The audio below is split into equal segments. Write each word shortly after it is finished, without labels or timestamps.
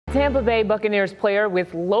Tampa Bay Buccaneers player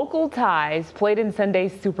with local ties played in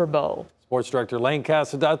Sunday's Super Bowl. Sports director Lane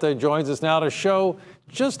Casadate joins us now to show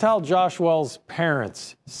just how Josh Wells'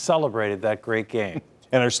 parents celebrated that great game.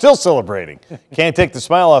 And are still celebrating. Can't take the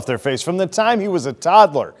smile off their face from the time he was a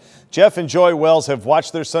toddler. Jeff and Joy Wells have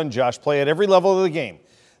watched their son Josh play at every level of the game.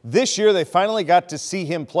 This year, they finally got to see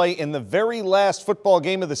him play in the very last football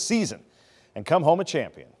game of the season and come home a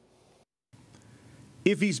champion.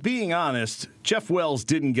 If he's being honest, Jeff Wells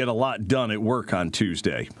didn't get a lot done at work on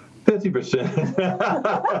Tuesday.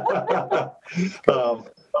 50%.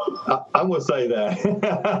 I would say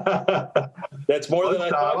that. That's more than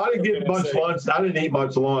I didn't get much lunch. I didn't eat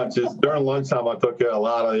much lunch. Just during lunchtime, I took care of a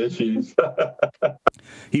lot of issues.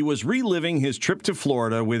 He was reliving his trip to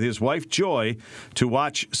Florida with his wife Joy to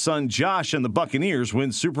watch son Josh and the Buccaneers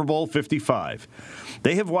win Super Bowl 55.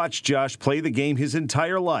 They have watched Josh play the game his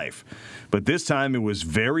entire life, but this time it was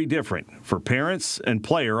very different for parents and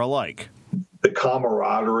player alike. The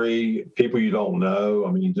camaraderie, people you don't know.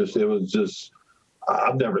 I mean, it was just,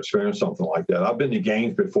 I've never experienced something like that. I've been to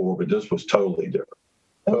games before, but this was totally different.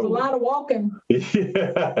 There was a lot of walking.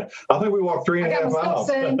 Yeah, I think we walked 3.5 miles.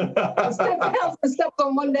 I stepped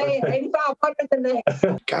on one day, 8,500 the next.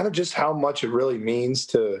 Kind of just how much it really means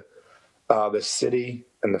to the city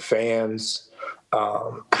and the fans.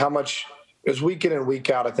 How much, as week in and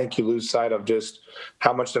week out, I think you lose sight of just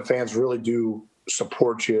how much the fans really do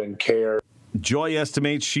support you and care. Joy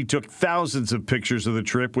estimates she took thousands of pictures of the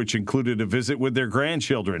trip, which included a visit with their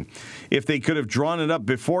grandchildren. If they could have drawn it up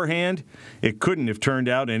beforehand, it couldn't have turned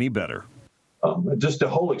out any better. Just the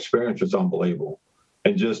whole experience was unbelievable.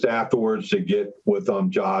 And just afterwards to get with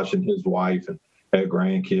Josh and his wife and their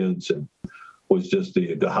grandkids and was just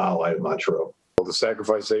the highlight of my trip. The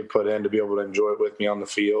sacrifice they put in to be able to enjoy it with me on the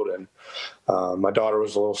field. And my daughter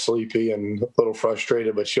was a little sleepy and a little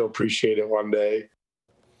frustrated, but she'll appreciate it one day.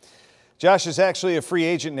 Josh is actually a free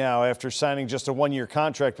agent now after signing just a one-year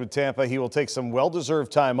contract with Tampa. He will take some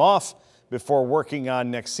well-deserved time off before working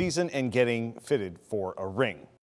on next season and getting fitted for a ring.